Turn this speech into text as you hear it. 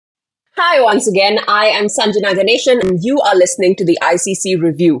Hi, once again. I am Sanjana Ganeshan, and you are listening to the ICC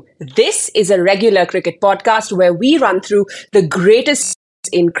Review. This is a regular cricket podcast where we run through the greatest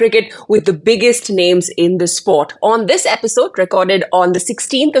in cricket with the biggest names in the sport. On this episode, recorded on the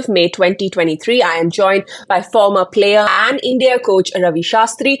 16th of May 2023, I am joined by former player and India coach Ravi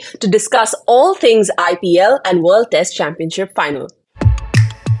Shastri to discuss all things IPL and World Test Championship final.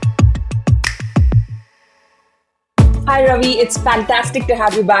 Hi Ravi, it's fantastic to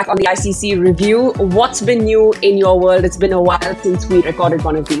have you back on the ICC Review. What's been new in your world? It's been a while since we recorded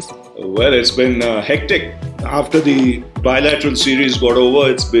one of these. Well, it's been hectic. After the bilateral series got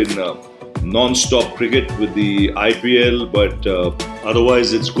over, it's been non-stop cricket with the IPL, but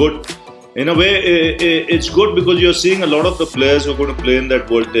otherwise it's good. In a way, it's good because you're seeing a lot of the players who are going to play in that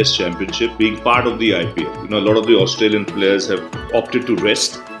World Test Championship being part of the IPL. You know, a lot of the Australian players have opted to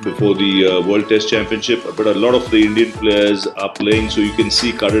rest before the World Test Championship, but a lot of the Indian players are playing, so you can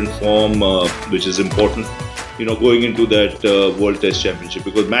see current form, which is important, you know, going into that World Test Championship,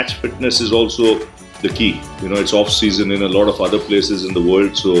 because match fitness is also the key. You know, it's off-season in a lot of other places in the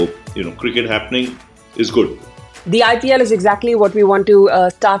world, so, you know, cricket happening is good. The IPL is exactly what we want to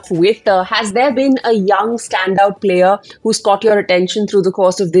start with. Has there been a young standout player who's caught your attention through the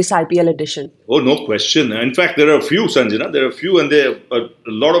course of this IPL edition? Oh, no question. In fact, there are a few, Sanjana. There are a few, and there are a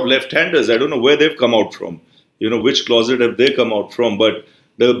lot of left-handers. I don't know where they've come out from. You know, which closet have they come out from? But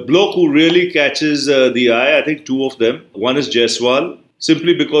the bloke who really catches the eye, I think two of them. One is Jaiswal,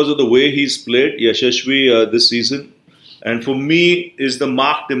 simply because of the way he's played, Yashasvi, this season. And for me, is the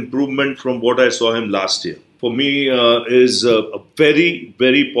marked improvement from what I saw him last year. For me, is a very,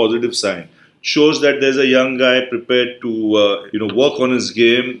 very positive sign. Shows that there's a young guy prepared to, work on his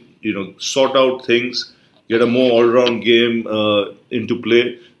game, sort out things, get a more all-round game into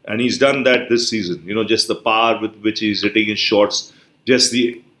play. And he's done that this season. You know, just the power with which he's hitting his shots, just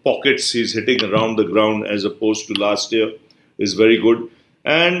the pockets he's hitting around the ground as opposed to last year is very good.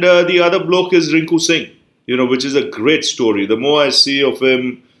 And the other bloke is Rinku Singh, which is a great story. The more I see of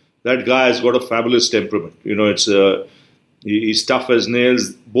him, that guy has got a fabulous temperament. He's tough as nails.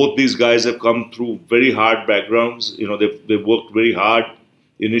 Both these guys have come through very hard backgrounds. They've worked very hard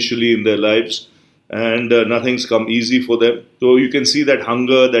initially in their lives, and nothing's come easy for them. So you can see that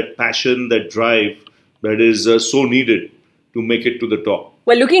hunger, that passion, that drive that is so needed to make it to the top.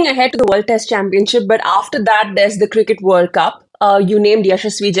 Well, looking ahead to the World Test Championship, but after that, there's the Cricket World Cup. You named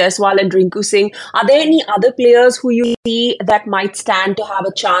Yashasvi Jaiswal and Rinku Singh. Are there any other players who you see that might stand to have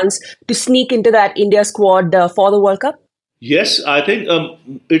a chance to sneak into that India squad for the World Cup? Yes, I think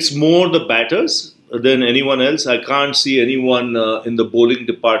it's more the batters than anyone else. I can't see anyone in the bowling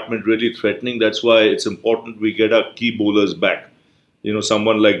department really threatening. That's why it's important we get our key bowlers back.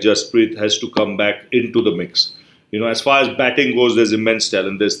 Someone like Jasprit has to come back into the mix. As far as batting goes, there's immense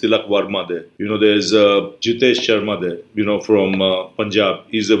talent. There's Tilak Varma there. There's Jitesh Sharma there, from Punjab.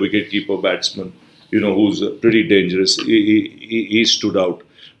 He's a wicketkeeper batsman, who's pretty dangerous. He stood out.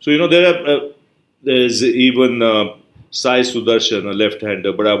 So, there's even Sai Sudarshan, a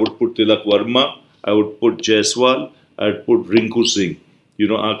left-hander. But I would put Tilak Varma, I would put Jaiswal, I'd put Rinku Singh.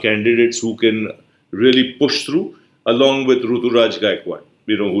 Our candidates who can really push through, along with Ruturaj Gaikwad,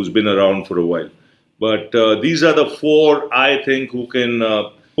 who's been around for a while. But these are the four, I think, who can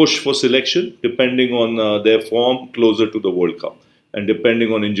push for selection depending on their form closer to the World Cup and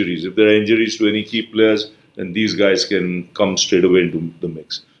depending on injuries. If there are injuries to any key players, then these guys can come straight away into the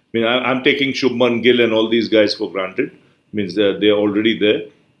mix. I'm taking Shubman Gill and all these guys for granted. Means they're already there.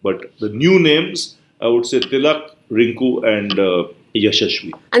 But the new names, I would say Tilak, Rinku and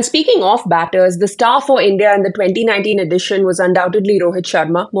Yashasvi. And speaking of batters, the star for India in the 2019 edition was undoubtedly Rohit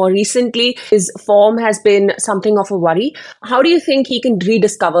Sharma. More recently, his form has been something of a worry. How do you think he can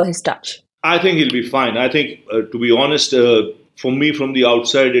rediscover his touch? I think he'll be fine. I think, to be honest, for me from the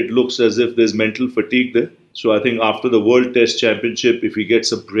outside, it looks as if there's mental fatigue there. So I think after the World Test Championship, if he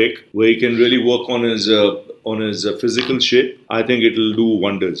gets a break where he can really work on his physical shape, I think it'll do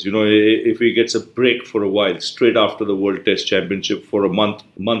wonders. If he gets a break for a while, straight after the World Test Championship for a month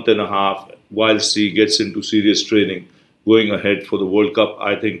and a half, whilst he gets into serious training, going ahead for the World Cup,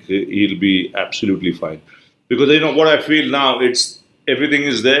 I think he'll be absolutely fine. Because what I feel now, it's everything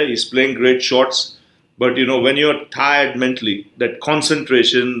is there. He's playing great shots. But when you're tired mentally, that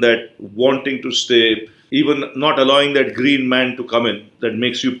concentration, that wanting to stay, even not allowing that green man to come in, that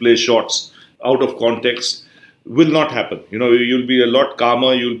makes you play shots out of context, will not happen. You'll be a lot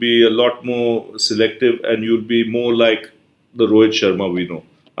calmer, you'll be a lot more selective, and you'll be more like the Rohit Sharma we know.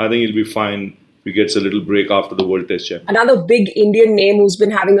 I think he'll be fine he gets a little break after the World Test Championship. Another big Indian name who's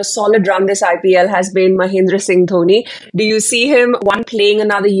been having a solid run this IPL has been Mahendra Singh Dhoni. Do you see him playing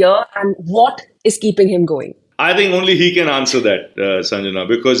another year, and what is keeping him going? I think only he can answer that, Sanjana,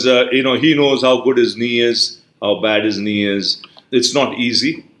 because he knows how good his knee is, how bad his knee is. It's not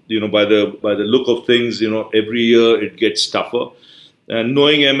easy, by the look of things. Every year it gets tougher. And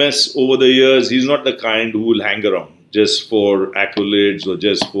knowing MS over the years, he's not the kind who will hang around just for accolades or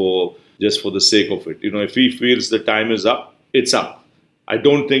just for the sake of it. If he feels the time is up, it's up. I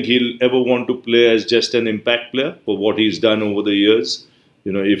don't think he'll ever want to play as just an impact player for what he's done over the years.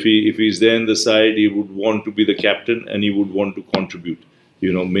 If he's there in the side, he would want to be the captain and he would want to contribute,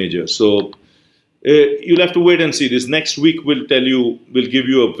 major. So you'll have to wait and see. This next week will give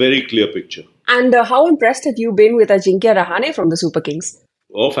you a very clear picture. And how impressed have you been with Ajinkya Rahane from the Super Kings?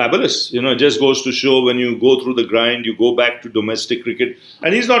 Oh, fabulous. It just goes to show when you go through the grind, you go back to domestic cricket.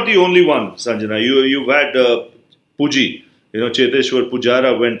 And he's not the only one, Sanjana. You've had Puji. Cheteshwar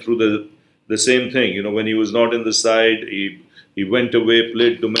Pujara went through the same thing. When he was not in the side, he went away,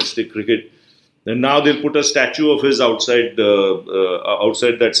 played domestic cricket. And now they'll put a statue of his outside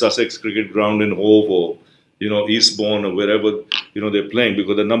that Sussex cricket ground in Hove or Eastbourne or wherever they're playing,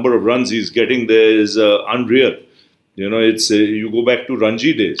 because the number of runs he's getting there is unreal. It's you go back to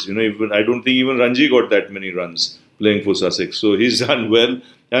Ranji days. I don't think even Ranji got that many runs playing for Sussex. So he's done well.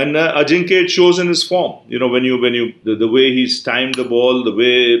 And Ajinkya, it shows in his form. The way he's timed the ball, the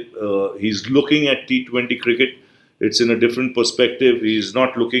way he's looking at T20 cricket, it's in a different perspective. He's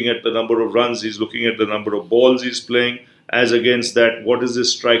not looking at the number of runs. He's looking at the number of balls he's playing. As against that, what is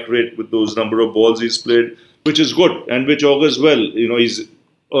his strike rate with those number of balls he's played, which is good and which augurs well. He's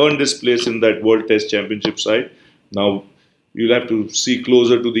earned his place in that World Test Championship side. Now, you'll have to see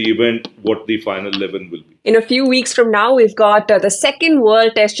closer to the event what the final 11 will be. In a few weeks from now, we've got the second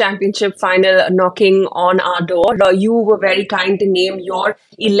World Test Championship final knocking on our door. You were very kind to name your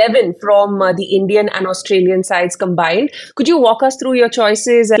 11 from the Indian and Australian sides combined. Could you walk us through your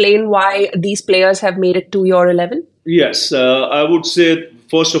choices and explain why these players have made it to your 11? Yes, I would say,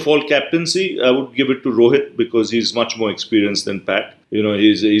 first of all, captaincy. I would give it to Rohit because he's much more experienced than Pat.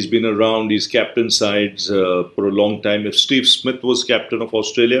 He's been around, he's captained sides for a long time. If Steve Smith was captain of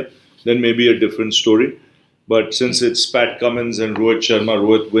Australia, then maybe a different story. But since it's Pat Cummins and Rohit Sharma,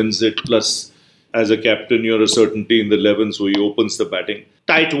 Rohit wins it. Plus, as a captain, you're a certainty in the 11, so he opens the batting.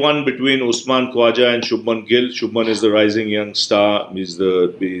 Tight one between Usman Khawaja and Shubman Gill. Shubman is the rising young star. He's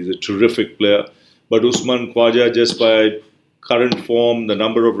a terrific player. But Usman Khawaja, just by current form, the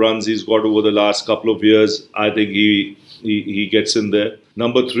number of runs he's got over the last couple of years, I think he gets in there.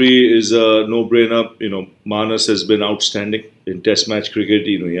 Number 3 is a no-brainer. Manas has been outstanding in Test match cricket.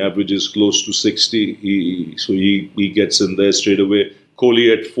 He averages close to 60. So he gets in there straight away.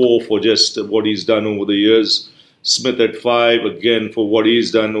 Kohli at 4 for just what he's done over the years. Smith at 5 again for what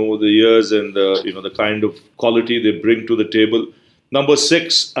he's done over the years and the kind of quality they bring to the table. Number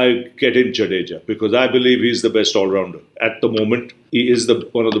 6, I get in Jadeja because I believe he's the best all-rounder. At the moment, he is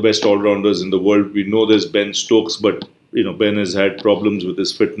one of the best all-rounders in the world. We know there's Ben Stokes, but Ben has had problems with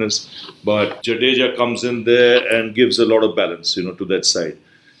his fitness. But Jadeja comes in there and gives a lot of balance, to that side.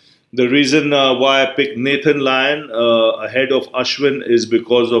 The reason why I picked Nathan Lyon ahead of Ashwin is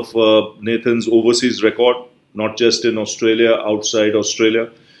because of Nathan's overseas record, not just in Australia, outside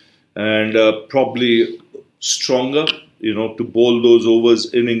Australia, and probably stronger. To bowl those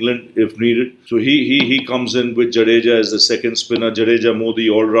overs in England if needed. So he comes in with Jadeja as the second spinner. Jadeja more the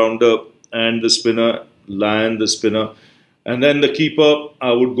all-rounder and the spinner, Lyon the spinner. And then the keeper,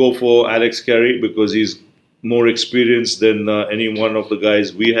 I would go for Alex Carey because he's more experienced than any one of the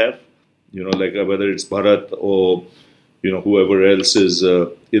guys we have. Like whether it's Bharat or, whoever else is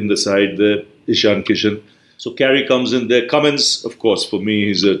in the side there, Ishan Kishan. So Carey comes in there. Cummins, of course, for me,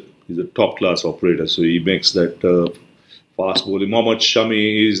 he's a top-class operator. So he makes that... fast bowling. Mohammad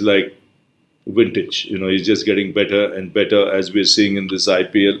Shami is like vintage. He's just getting better and better as we're seeing in this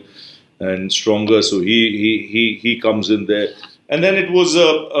IPL and stronger. So he comes in there. And then it was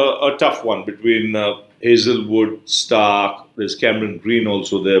a tough one between Hazelwood, Stark. There's Cameron Green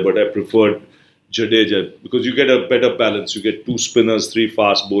also there, but I preferred Jadeja because you get a better balance. You get 2 spinners, 3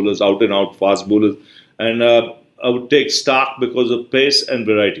 fast bowlers, out and out fast bowlers. And I would take Stark because of pace and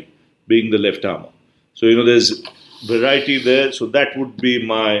variety, being the left armer. So, there's variety there, so that would be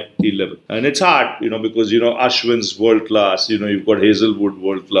my 11. And it's hard, because, Ashwin's world class, you've got Hazelwood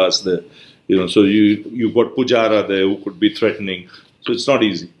world class there, so you've got Pujara there who could be threatening. So it's not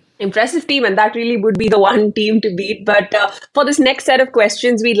easy. Impressive team, and that really would be the one team to beat. But for this next set of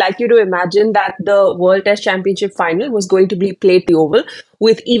questions, we'd like you to imagine that the World Test Championship final was going to be played the Oval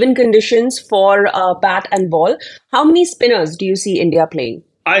with even conditions for bat and ball. How many spinners do you see India playing?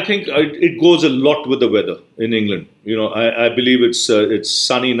 I think it goes a lot with the weather in England. I believe it's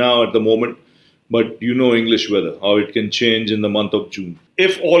sunny now at the moment, but English weather, how it can change in the month of June.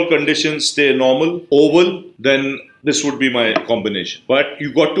 If all conditions stay normal, oval, then this would be my combination. But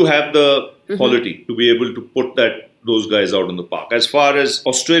you got to have the quality to be able to put those guys out on the park. As far as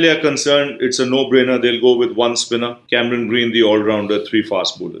Australia concerned, it's a no-brainer. They'll go with one spinner, Cameron Green, the all-rounder, 3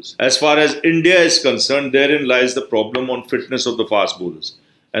 fast bowlers. As far as India is concerned, therein lies the problem on fitness of the fast bowlers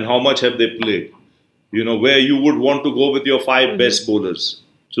and how much have they played. Where you would want to go with your 5 best bowlers.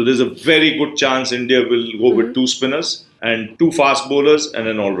 So there's a very good chance India will go with 2 spinners and 2 fast bowlers and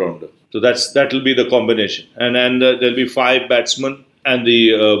an all-rounder. So that'll be the combination. And then there'll be 5 batsmen and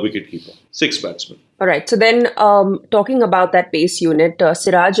the wicketkeeper. 6 batsmen. All right. So then talking about that pace unit,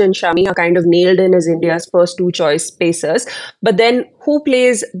 Siraj and Shami are kind of nailed in as India's first 2 choice pacers. But then who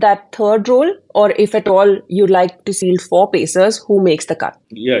plays that third role? Or if at all you'd like to field 4 pacers, who makes the cut?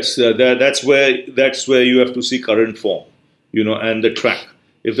 Yes, that's where you have to see current form, and the track.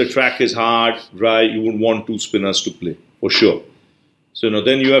 If the track is hard, dry, you would want 2 spinners to play, for sure. So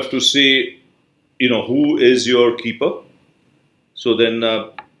then you have to see, who is your keeper. So then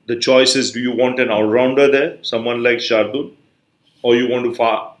the choice is, do you want an all-rounder there, someone like Shardul, or you want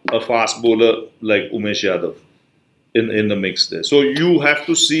a fast bowler like Umesh Yadav in the mix there. So you have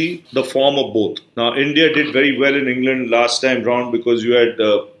to see the form of both. Now, India did very well in England last time round because you had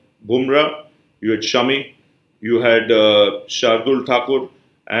Bumrah, you had Shami, you had Shardul Thakur,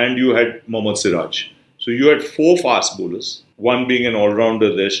 and you had Mohammad Siraj. So you had 4 fast bowlers, one being an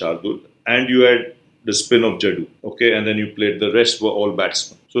all-rounder there, Shardul, and you had the spin of Jadoo, okay, and then you played, the rest were all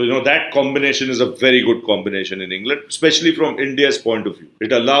batsmen. So, that combination is a very good combination in England, especially from India's point of view.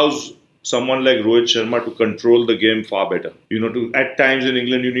 It allows someone like Rohit Sharma to control the game far better. At times in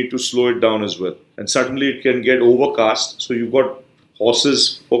England, you need to slow it down as well. And suddenly it can get overcast, so you've got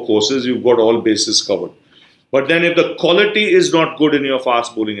horses for courses, you've got all bases covered. But then if the quality is not good in your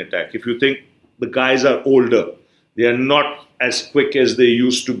fast bowling attack, if you think the guys are older, they are not as quick as they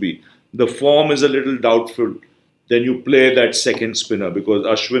used to be, the form is a little doubtful, then you play that second spinner because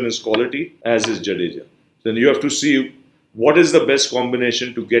Ashwin is quality, as is Jadeja. Then you have to see what is the best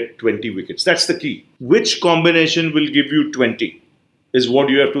combination to get 20 wickets. That's the key. Which combination will give you 20 is what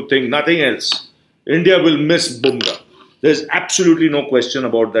you have to think, nothing else. India will miss Bumrah. There's absolutely no question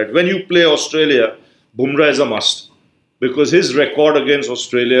about that. When you play Australia, Bumrah is a must because his record against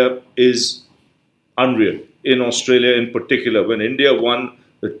Australia is unreal. In Australia in particular, when India won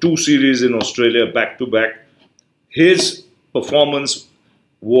the 2 series in Australia back-to-back, his performance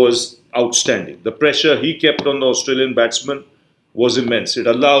was outstanding. The pressure he kept on the Australian batsmen was immense. It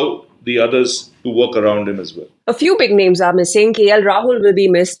allowed the others to work around him as well. A few big names are missing. KL Rahul will be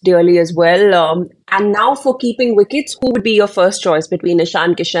missed dearly as well. And now for keeping wickets, who would be your first choice between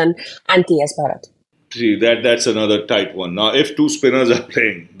Ishan Kishan and KS Bharat? See, that's another tight one. Now, if 2 spinners are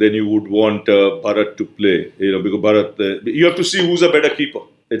playing, then you would want Bharat to play. Because Bharat, you have to see who's a better keeper.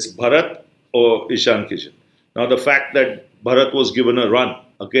 It's Bharat or Ishan Kishan. Now, the fact that Bharat was given a run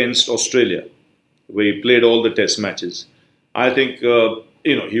against Australia, where he played all the test matches, I think,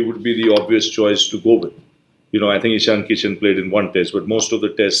 he would be the obvious choice to go with. I think Ishan Kishan played in 1 test, but most of the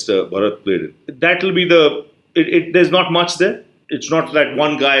tests Bharat played in. That will be there's not much there. It's not that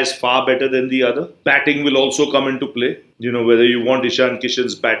one guy is far better than the other. Batting will also come into play. Whether you want Ishan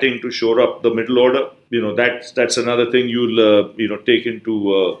Kishan's batting to shore up the middle order, that's another thing you'll take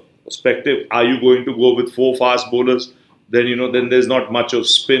into perspective. Are you going to go with 4 fast bowlers? Then there's not much of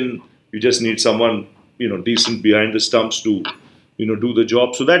spin. You just need someone decent behind the stumps to do the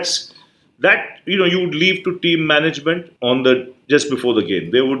job. So you would leave to team management just before the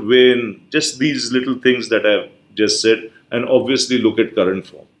game. They would weigh in just these little things that I've just said, and obviously look at current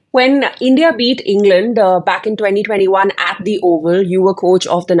form. When India beat England back in 2021 at the Oval, you were coach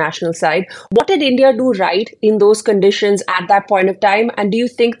of the national side. What did India do right in those conditions at that point of time? And do you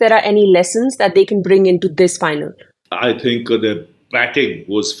think there are any lessons that they can bring into this final? I think their batting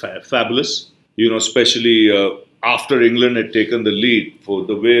was fabulous, especially after England had taken the lead, for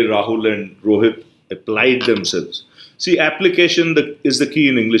the way Rahul and Rohit applied themselves. See, application is the key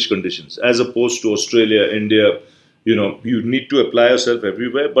in English conditions, as opposed to Australia, India. You need to apply yourself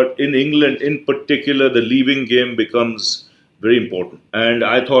everywhere. But in England, in particular, the leaving game becomes very important. And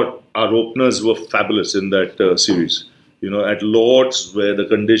I thought our openers were fabulous in that series. At Lord's, where the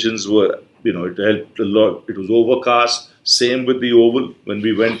conditions were, it helped a lot. It was overcast. Same with the Oval. When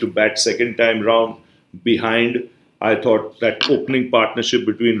we went to bat second time round behind, I thought that opening partnership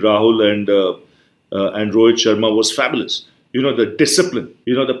between Rahul and Rohit Sharma was fabulous. The discipline,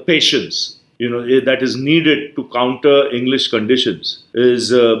 the patience, that is needed to counter English conditions is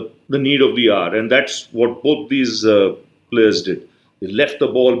the need of the hour. And that's what both these players did. They left the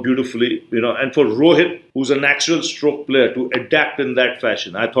ball beautifully, and for Rohit, who's a natural stroke player, to adapt in that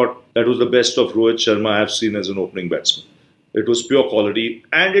fashion, I thought that was the best of Rohit Sharma I have seen as an opening batsman. It was pure quality.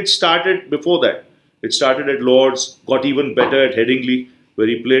 And it started before that. It started at Lord's, got even better at Headingley, where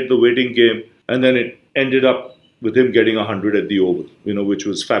he played the waiting game, and then it ended up with him getting 100 at the Oval, which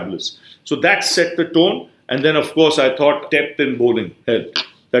was fabulous. So that set the tone. And then, of course, I thought depth in bowling helped.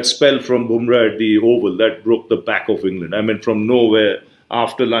 That spell from Bumrah at the Oval, that broke the back of England. I mean, from nowhere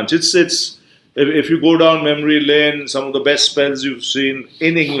after lunch. It's if you go down memory lane, some of the best spells you've seen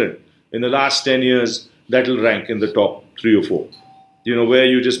in England in the last 10 years, that'll rank in the top 3 or 4. Where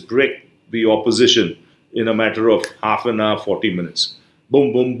you just break the opposition in a matter of half an hour, 40 minutes.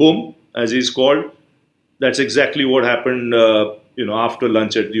 Boom, boom, boom, as he's called. That's exactly what happened, after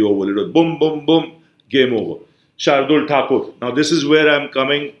lunch at the Oval. It was boom, boom, boom, game over. Shardul Thakur. Now, this is where I'm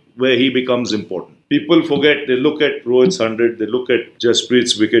coming, where he becomes important. People forget, they look at Rohit's 100, they look at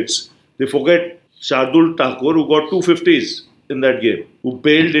Jaspreet's wickets. They forget Shardul Thakur, who got 250s in that game, who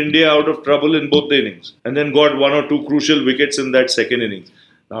bailed India out of trouble in both the innings, and then got 1 or 2 crucial wickets in that second innings.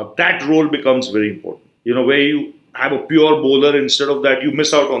 Now, that role becomes very important. Where you have a pure bowler, instead of that, you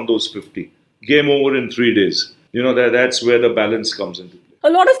miss out on those 50. Game over in 3 days. That's where the balance comes into play. A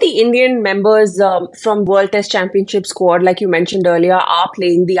lot of the Indian members from World Test Championship squad, like you mentioned earlier, are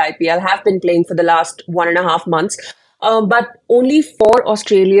playing the IPL, have been playing for the last 1.5 months. But only 4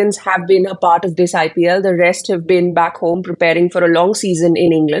 Australians have been a part of this IPL. The rest have been back home preparing for a long season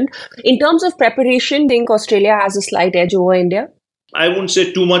in England. In terms of preparation, do you think Australia has a slight edge over India? I wouldn't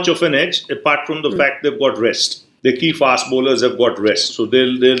say too much of an edge, apart from the fact they've got rest. The key fast bowlers have got rest, so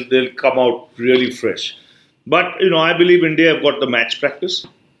they'll come out really fresh. But, I believe India have got the match practice,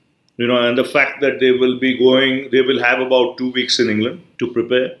 and the fact that they will have about 2 weeks in England to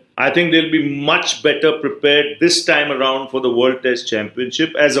prepare. I think they'll be much better prepared this time around for the World Test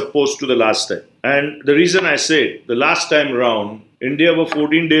Championship as opposed to the last time. And the reason I say the last time around, India were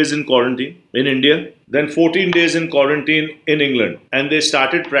 14 days in quarantine in India, then 14 days in quarantine in England. And they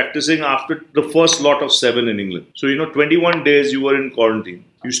started practicing after the first lot of 7 in England. So, 21 days you were in quarantine.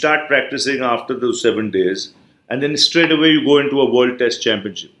 You start practicing after those 7 days. And then straight away you go into a World Test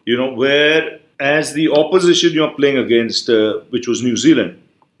Championship. Where as the opposition you're playing against, which was New Zealand,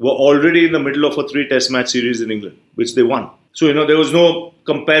 were already in the middle of a 3 Test match series in England, which they won. So, there was no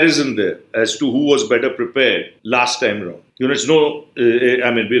comparison there as to who was better prepared last time around.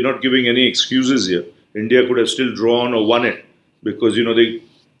 We're not giving any excuses here. India could have still drawn or won it because,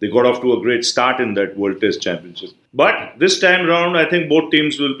 they got off to a great start in that World Test Championship. But this time around, I think both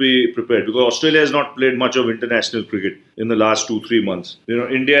teams will be prepared because Australia has not played much of international cricket in the last 2-3 months.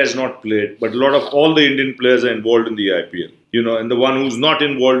 India has not played, but all the Indian players are involved in the IPL. And the one who's not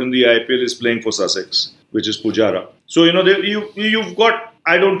involved in the IPL is playing for Sussex, which is Pujara. So, you've got,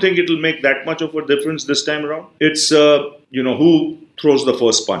 I don't think it'll make that much of a difference this time around. It's, who throws the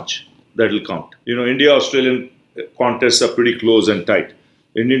first punch that'll count. India-Australian contests are pretty close and tight.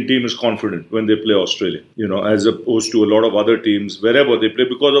 Indian team is confident when they play Australia, as opposed to a lot of other teams wherever they play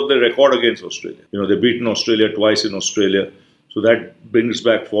because of their record against Australia. They've beaten Australia twice in Australia. So that brings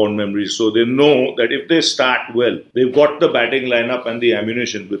back fond memories. So they know that if they start well, they've got the batting lineup and the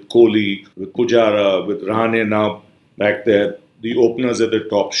ammunition with Kohli, with Pujara, with Rahane now back there, the openers at the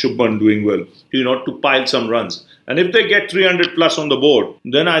top, Shubman doing well, to pile some runs. And if they get 300 plus on the board,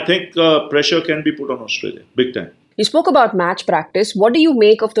 then I think pressure can be put on Australia, big time. You spoke about match practice. What do you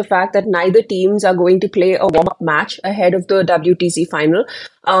make of the fact that neither teams are going to play a warm-up match ahead of the WTC final?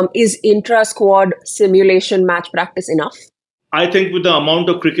 Is intra-squad simulation match practice enough? I think with the amount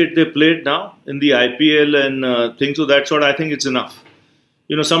of cricket they played now in the IPL and things of that sort, I think it's enough.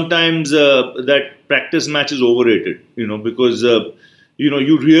 Sometimes that practice match is overrated, because,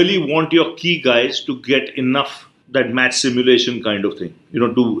 you really want your key guys to get enough that match simulation kind of thing,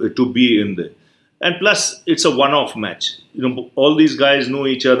 to be in there. And plus, it's a one-off match. All these guys know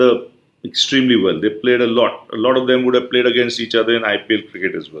each other extremely well. They played a lot. A lot of them would have played against each other in IPL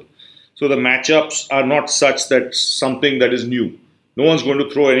cricket as well. So the matchups are not such that something that is new. No one's going to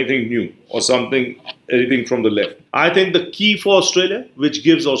throw anything new or anything from the left. I think the key for Australia, which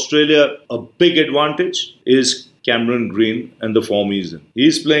gives Australia a big advantage, is Cameron Green and the form he's in.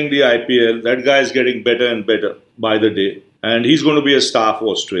 He's playing the IPL. That guy is getting better and better by the day. And he's going to be a star for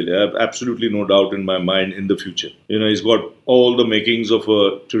Australia. I have absolutely no doubt in my mind in the future. He's got all the makings of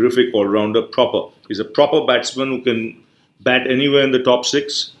a terrific all-rounder, proper. He's a proper batsman who can bat anywhere in the top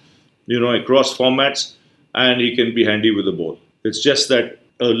six, across formats, and he can be handy with the ball. It's just that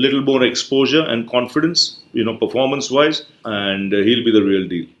a little more exposure and confidence, performance-wise, and he'll be the real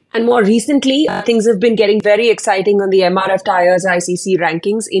deal. And more recently, things have been getting very exciting on the MRF Tyres ICC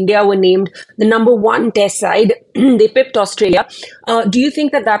rankings. India were named the number 1 test side. They pipped Australia. Do you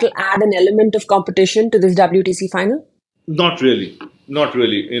think that will add an element of competition to this WTC final? Not really. Not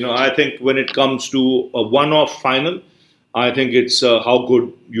really. I think when it comes to a one-off final, I think it's how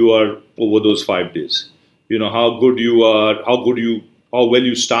good you are over those 5 days. How good you are, how well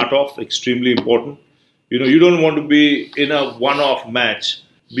you start off, extremely important. You don't want to be in a one-off match,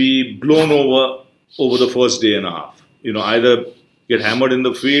 be blown over the first day and a half. Either get hammered in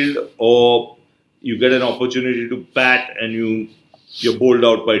the field or you get an opportunity to bat and you're bowled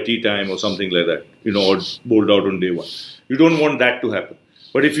out by tea time or something like that, or bowled out on day one. You don't want that to happen.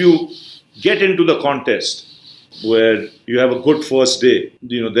 But if you get into the contest where you have a good first day,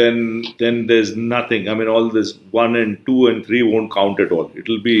 then there's nothing. I mean, all this 1 and 2 and 3 won't count at all.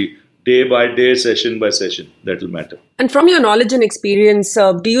 It'll be day by day, session by session, that will matter. And from your knowledge and experience,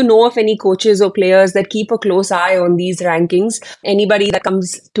 do you know of any coaches or players that keep a close eye on these rankings? Anybody that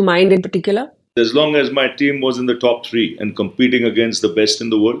comes to mind in particular? As long as my team was in the top 3 and competing against the best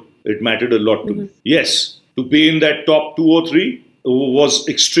in the world, it mattered a lot to me. Yes, to be in that top 2 or 3 was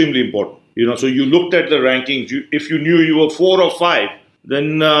extremely important. So you looked at the rankings. If you knew you were 4 or 5,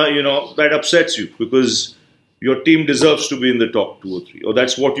 then, that upsets you because your team deserves to be in the top 2 or 3, or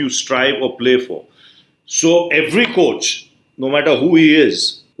that's what you strive or play for. So every coach, no matter who he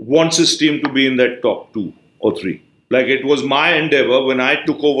is, wants his team to be in that top 2 or 3. Like it was my endeavor when I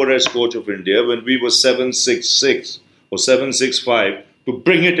took over as coach of India, when we were 7-6-6 or 7-6-5, to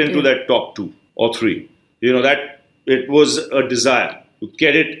bring it into that top 2 or 3. That it was a desire to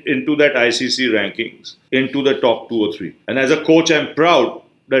get it into that ICC rankings, into the top 2 or 3. And as a coach, I'm proud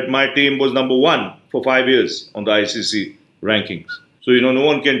that my team was number 1 for 5 years on the ICC rankings. So, no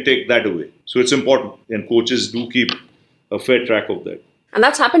one can take that away. So it's important. And coaches do keep a fair track of that. And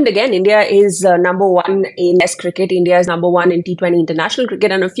that's happened again. India is number 1 in Test cricket. India is number 1 in T20 international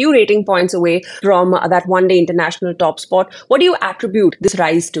cricket and a few rating points away from that one-day international top spot. What do you attribute this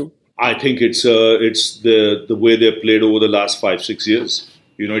rise to? I think it's the way they've played over the last 5-6 years.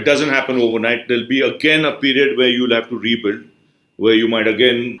 It doesn't happen overnight. There'll be again a period where you'll have to rebuild, where you might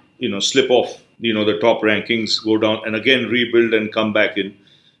again, slip off, the top rankings, go down and again rebuild and come back in.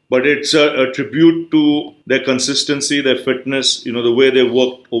 But it's a tribute to their consistency, their fitness, the way they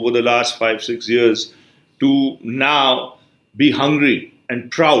worked over the last 5-6 years to now be hungry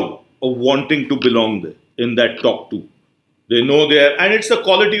and proud of wanting to belong there in that top 2. They know they are, and it's the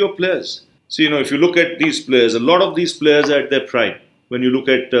quality of players. See, if you look at these players, a lot of these players are at their prime. When you look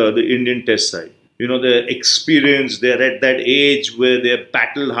at the Indian Test side, they're experienced, they're at that age where they're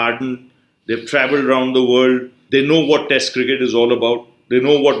battle hardened, they've traveled around the world, they know what Test cricket is all about, they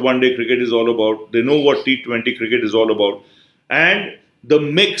know what one-day cricket is all about, they know what T20 cricket is all about. And the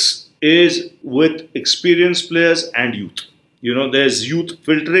mix is with experienced players and youth. There's youth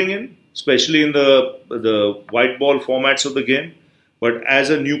filtering in, especially in the white ball formats of the game. But as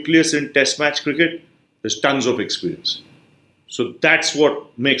a nucleus in Test match cricket, there's tons of experience. So that's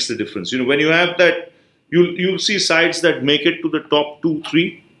what makes the difference. When you have that, you'll see sides that make it to the top 2,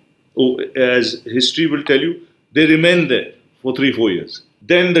 3. As history will tell you, they remain there for 3-4 years.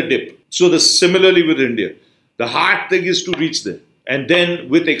 Then the dip. So similarly with India, the hard thing is to reach there. And then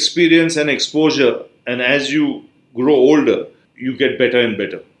with experience and exposure, and as you grow older, you get better and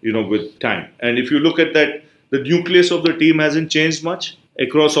better, with time. And if you look at that, the nucleus of the team hasn't changed much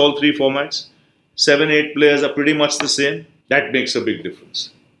across all 3 formats. 7-8 players are pretty much the same. That makes a big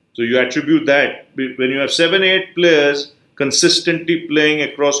difference. So you attribute that. When you have 7-8 players consistently playing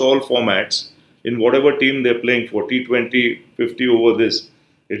across all formats, in whatever team they're playing for, T20, 50 over this,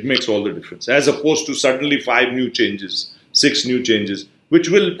 it makes all the difference. As opposed to suddenly 5 new changes, 6 new changes, which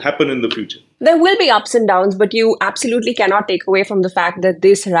will happen in the future. There will be ups and downs, but you absolutely cannot take away from the fact that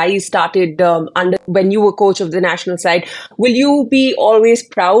this rise started when you were coach of the national side. Will you be always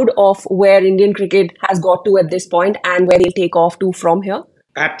proud of where Indian cricket has got to at this point and where they'll take off to from here?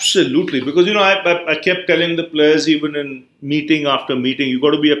 Absolutely. Because, I kept telling the players even in meeting after meeting, you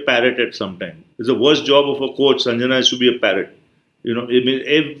got to be a parrot at some time. It's the worst job of a coach, Sanjana, is to be a parrot.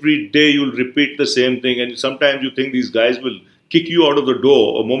 Every day you'll repeat the same thing, and sometimes you think these guys will kick you out of the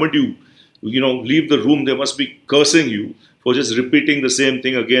door. The moment you leave the room, they must be cursing you for just repeating the same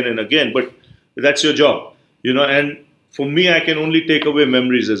thing again and again. But that's your job, and for me, I can only take away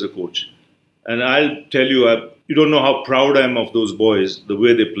memories as a coach. And I'll tell you, you don't know how proud I am of those boys, the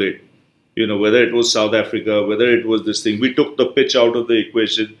way they played. Whether it was South Africa, whether it was this thing. We took the pitch out of the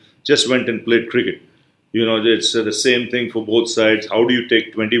equation, just went and played cricket. It's the same thing for both sides. How do you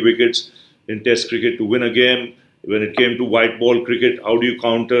take 20 wickets in Test cricket to win a game? When it came to white ball cricket, how do you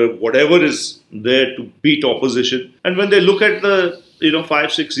counter whatever is there to beat opposition? And when they look at the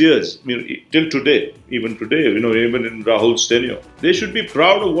 5-6 years, till today, even even in Rahul's tenure, they should be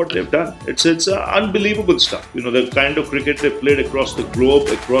proud of what they've done. It's unbelievable stuff. The kind of cricket they played across the globe,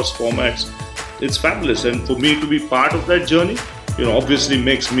 across formats, it's fabulous. And for me to be part of that journey, obviously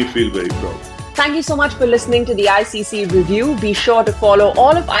makes me feel very proud. Thank you so much for listening to the ICC Review. Be sure to follow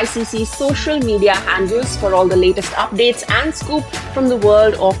all of ICC's social media handles for all the latest updates and scoop from the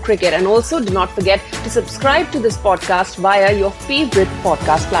world of cricket. And also do not forget to subscribe to this podcast via your favorite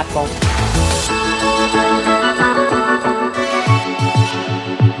podcast platform.